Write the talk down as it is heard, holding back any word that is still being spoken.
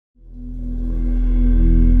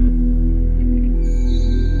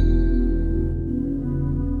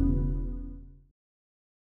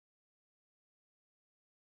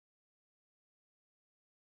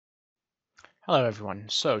Hello everyone.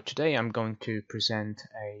 So today I'm going to present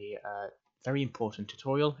a very important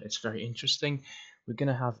tutorial. It's very interesting. We're going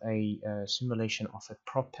to have a simulation of a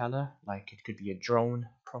propeller, like it could be a drone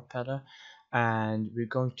propeller, and we're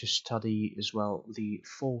going to study as well the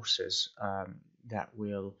forces that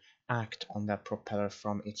will act on that propeller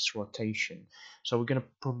from its rotation. So we're going to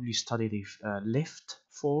probably study the lift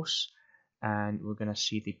force, and we're going to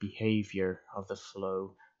see the behavior of the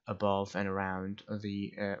flow above and around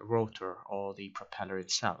the rotor or the propeller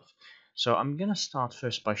itself. So I'm going to start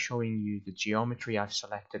first by showing you the geometry I've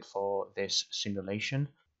selected for this simulation.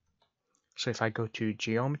 So if I go to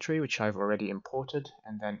geometry, which I've already imported,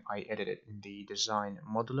 and then I edit it in the design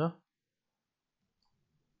modular,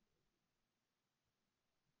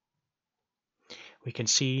 we can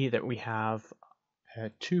see that we have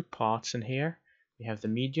two parts in here. We have the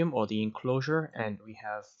medium or the enclosure, and we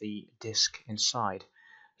have the disk inside.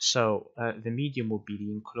 So the medium will be the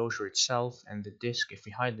enclosure itself, and the disk, if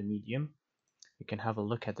we hide the medium, we can have a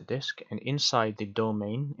look at the disk, and inside the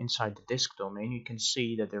domain, inside the disk domain, you can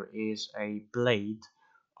see that there is a blade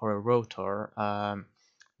or a rotor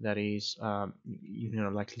that is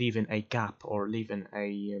like leaving a gap or leaving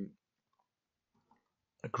a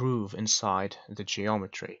groove inside the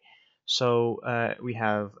geometry. So we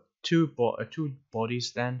have two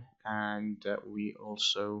bodies then, and we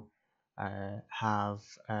also have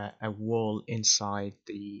a wall inside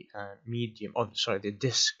the medium, oh sorry, the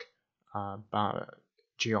disk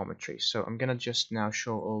geometry. So I'm gonna just now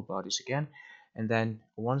show all bodies again, and then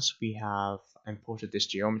once we have imported this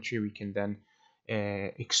geometry, we can then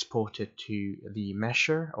export it to the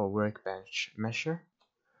mesher or workbench mesher.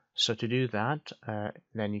 So to do that,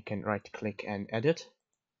 then you can right click and edit.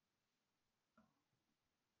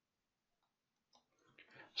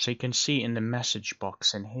 So you can see in the message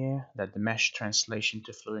box in here that the mesh translation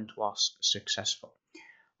to Fluent was successful.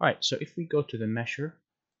 Alright, so if we go to the mesher,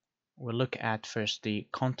 we'll look at first the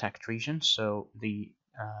contact region. So the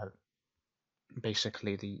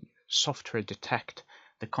basically the software detect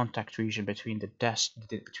the contact region between the disk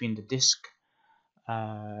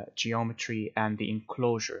geometry and the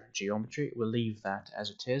enclosure geometry. We'll leave that as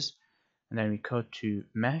it is, and then we go to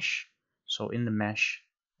mesh. So in the mesh,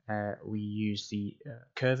 we use the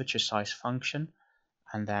curvature size function,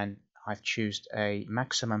 and then I've chosen a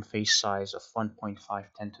maximum face size of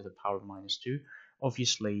 1.510 to the power minus 2.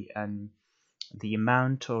 Obviously, the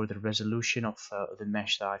amount or the resolution of the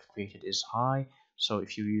mesh that I've created is high. So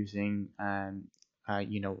if you're using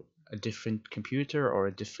a different computer or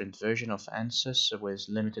a different version of ANSYS with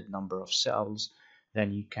limited number of cells,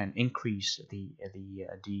 then you can increase the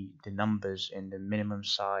numbers in the minimum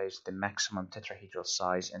size, the maximum tetrahedral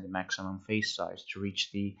size, and the maximum face size to reach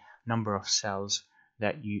the number of cells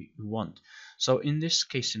that you want. So in this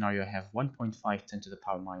case scenario, I have 1.510 to the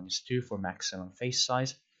power minus 2 for maximum face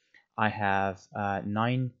size. I have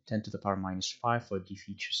 910 to the power minus 5 for the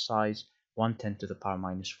feature size, 110 to the power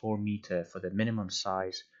minus 4 meter for the minimum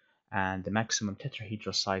size, and the maximum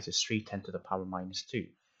tetrahedral size is 310 to the power minus 2.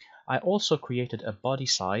 I also created a body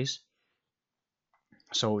size.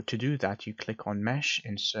 So to do that, you click on Mesh,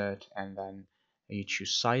 Insert, and then you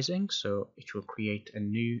choose Sizing. So it will create a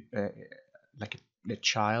new, like a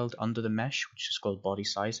child under the mesh, which is called Body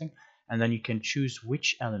Sizing. And then you can choose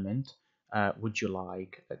which element would you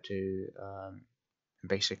like to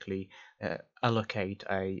basically allocate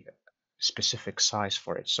a specific size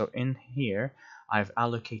for it. So in here, I've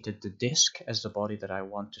allocated the disk as the body that I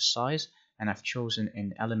want to size, and I've chosen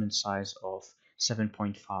an element size of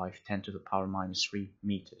 7.510 to the power minus 3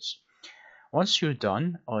 meters. Once you're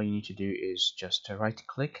done, all you need to do is just right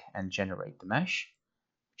click and generate the mesh,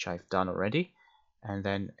 which I've done already, and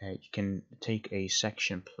then you can take a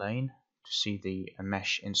section plane to see the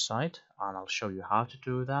mesh inside, and I'll show you how to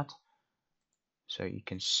do that. So you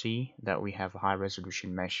can see that we have a high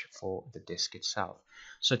resolution mesh for the disk itself.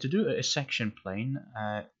 So to do a section plane,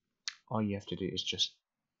 all you have to do is just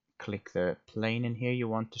click the plane in here you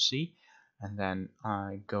want to see, and then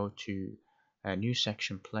go to a new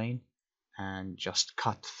section plane and just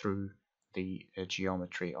cut through the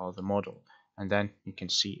geometry or the model, and then you can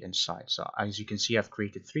see inside. So as you can see, I've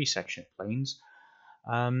created 3 section planes,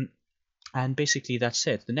 and basically that's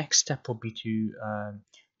it. The next step will be to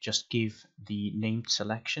just give the named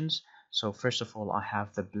selections. So first of all, I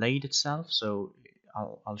have the blade itself, so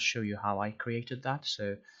I'll show you how I created that.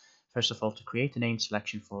 So first of all, to create a named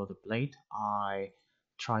selection for the blade, I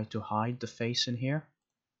try to hide the face in here,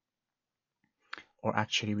 or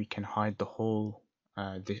actually we can hide the whole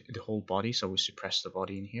body, so we suppress the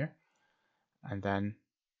body in here, and then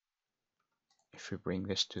if we bring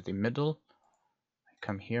this to the middle, I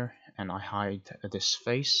come here and I hide this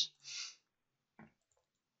face,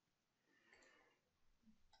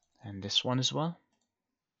 and this one as well.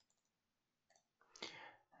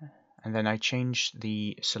 And then I change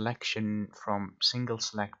the selection from single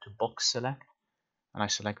select to box select, and I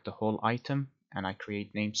select the whole item, and I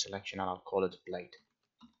create name selection, and I'll call it blade.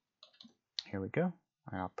 Here we go,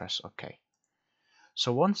 and I'll press OK.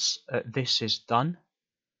 So once this is done,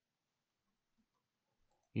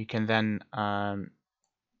 you can then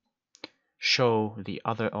show the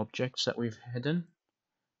other objects that we've hidden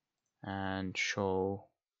and show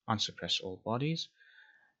unsuppress all bodies.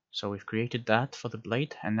 So we've created that for the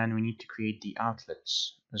blade, and then we need to create the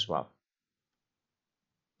outlets as well.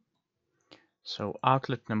 So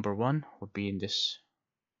outlet number 1 would be in this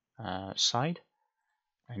side,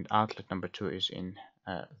 and outlet number 2 is in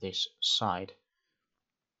this side.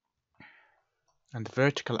 And the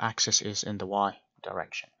vertical axis is in the Y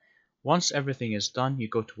direction. Once everything is done, you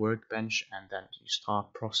go to Workbench and then you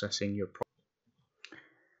start processing your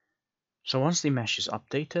So once the mesh is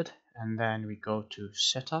updated, and then we go to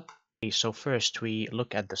Setup. Okay, so first we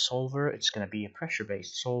look at the solver. It's going to be a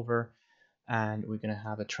pressure-based solver, and we're going to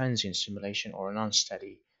have a transient simulation or an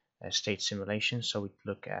unsteady state simulation. So we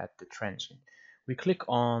look at the transient. We click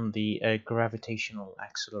on the gravitational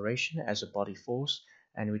acceleration as a body force,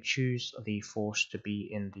 and we choose the force to be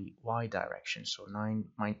in the Y direction, so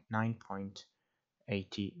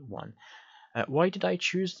 9.81. Why did I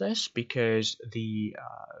choose this? Because the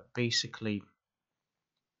basically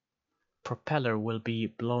propeller will be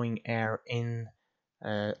blowing air in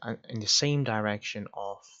the same direction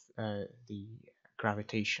of the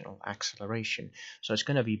gravitational acceleration. So it's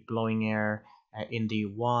going to be blowing air in the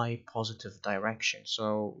Y positive direction.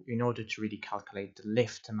 So in order to really calculate the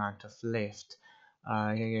lift, amount of lift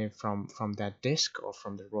from that disk or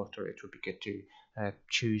from the rotor, it would be good to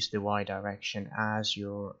choose the Y direction as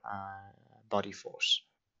your body force.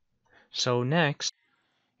 So next,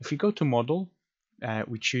 if we go to model,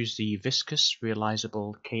 we choose the viscous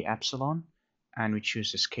realizable K epsilon, and we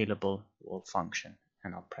choose the scalable wall function,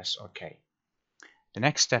 and I'll press OK. The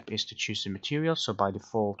next step is to choose the material. So by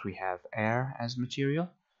default we have air as material,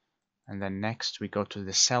 and then next we go to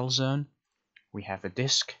the cell zone. We have a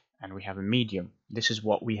disk and we have a medium. This is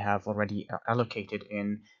what we have already allocated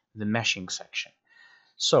in the meshing section.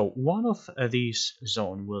 So one of these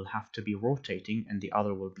zones will have to be rotating and the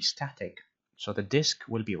other will be static. So the disk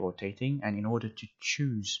will be rotating, and in order to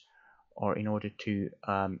choose, or in order to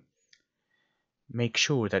make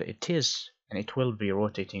sure that it is and it will be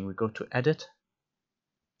rotating, we go to Edit,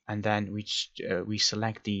 and then we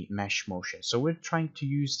select the mesh motion. So we're trying to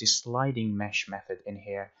use the sliding mesh method in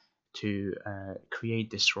here to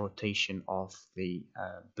create this rotation of the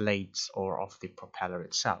blades or of the propeller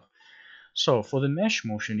itself. So for the mesh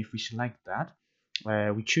motion, if we select that,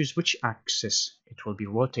 we choose which axis it will be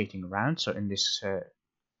rotating around. So in this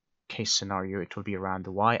case scenario, it will be around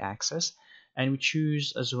the Y-axis, and we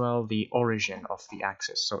choose as well the origin of the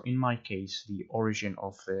axis. So in my case, the origin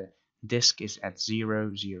of the disk is at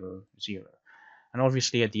 0, 0, 0. And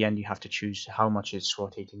obviously at the end you have to choose how much it's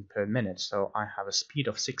rotating per minute. So I have a speed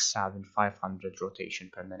of 6,500 rotation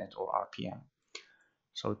per minute, or RPM.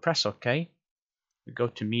 So we press OK. We go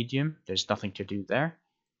to medium, there's nothing to do there.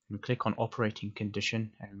 We click on operating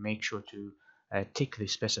condition and make sure to tick the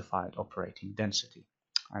specified operating density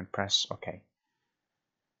and press OK.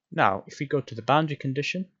 Now, if we go to the boundary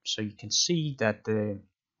condition, so you can see that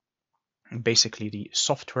basically the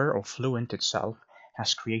software or Fluent itself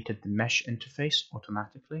has created the mesh interface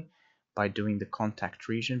automatically by doing the contact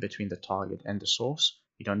region between the target and the source.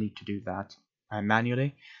 You don't need to do that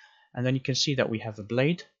manually. And then you can see that we have a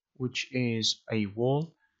blade, which is a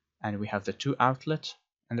wall, and we have the two outlets,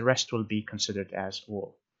 and the rest will be considered as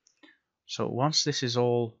wall. So once this is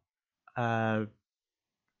all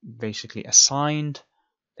basically assigned,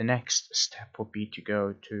 the next step will be to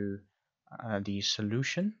go to the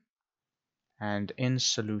solution, and in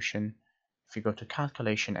solution, if you go to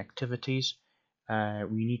calculation activities,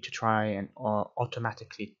 we need to try and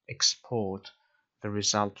automatically export the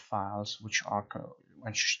result files, which are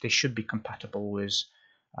they should be compatible with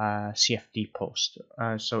CFD post.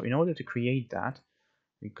 So in order to create that,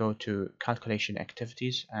 we go to calculation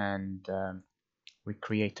activities, and we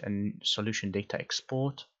create a solution data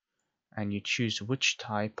export, and you choose which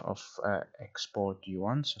type of export you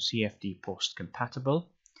want, so CFD post compatible.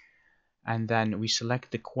 And then we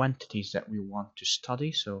select the quantities that we want to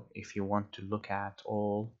study. So if you want to look at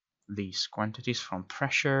all these quantities from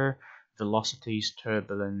pressure, velocities,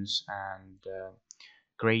 turbulence, and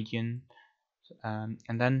gradient, and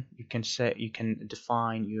then you can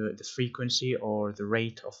define the frequency or the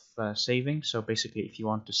rate of saving. So basically, if you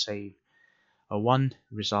want to save one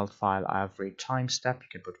result file every time step, you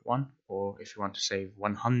can put 1, or if you want to save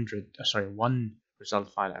 1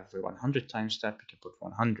 result file every 100 time step, you can put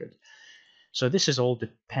 100. So this is all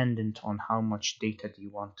dependent on how much data do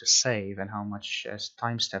you want to save and how much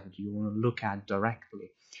time step do you want to look at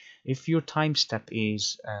directly. If your time step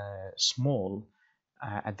is small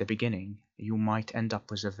at the beginning, you might end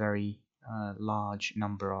up with a very large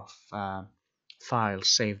number of files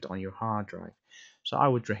saved on your hard drive. So I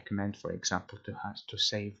would recommend, for example, to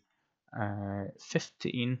save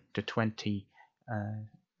 15 to 20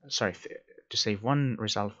 to save one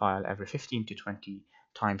result file every 15 to 20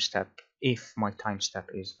 time step if my time step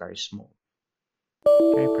is very small.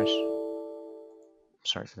 Okay,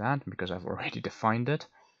 sorry for that, because I've already defined it.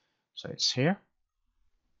 So it's here.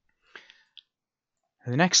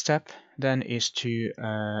 The next step then is to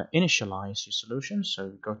initialize your solution. So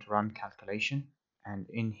we go to run calculation, and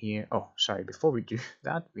in here, before we do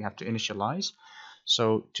that, we have to initialize.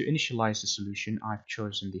 So to initialize the solution, I've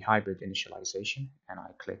chosen the hybrid initialization, and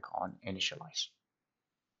I click on initialize.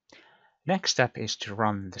 Next step is to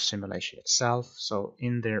run the simulation itself. So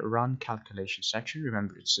in the run calculation section,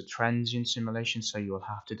 remember it's a transient simulation, so you will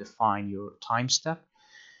have to define your time step.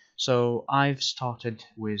 So I've started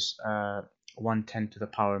with 110 to the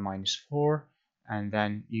power minus 4, and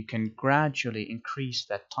then you can gradually increase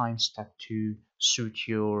that time step to suit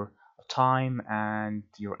your time and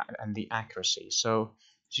the accuracy. So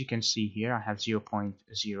as you can see here, I have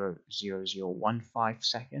 0.00015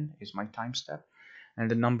 second is my time step,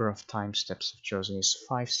 and the number of time steps I've chosen is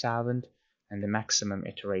 5000, and the maximum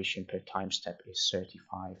iteration per time step is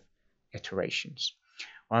 35 iterations.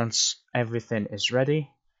 Once everything is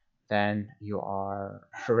ready, then you are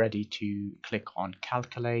ready to click on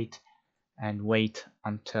calculate and wait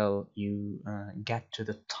until you get to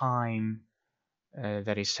the time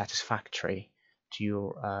that is satisfactory to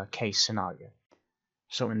your case scenario.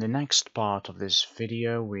 So in the next part of this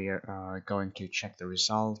video, we are going to check the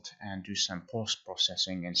result and do some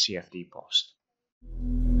post-processing in CFD post.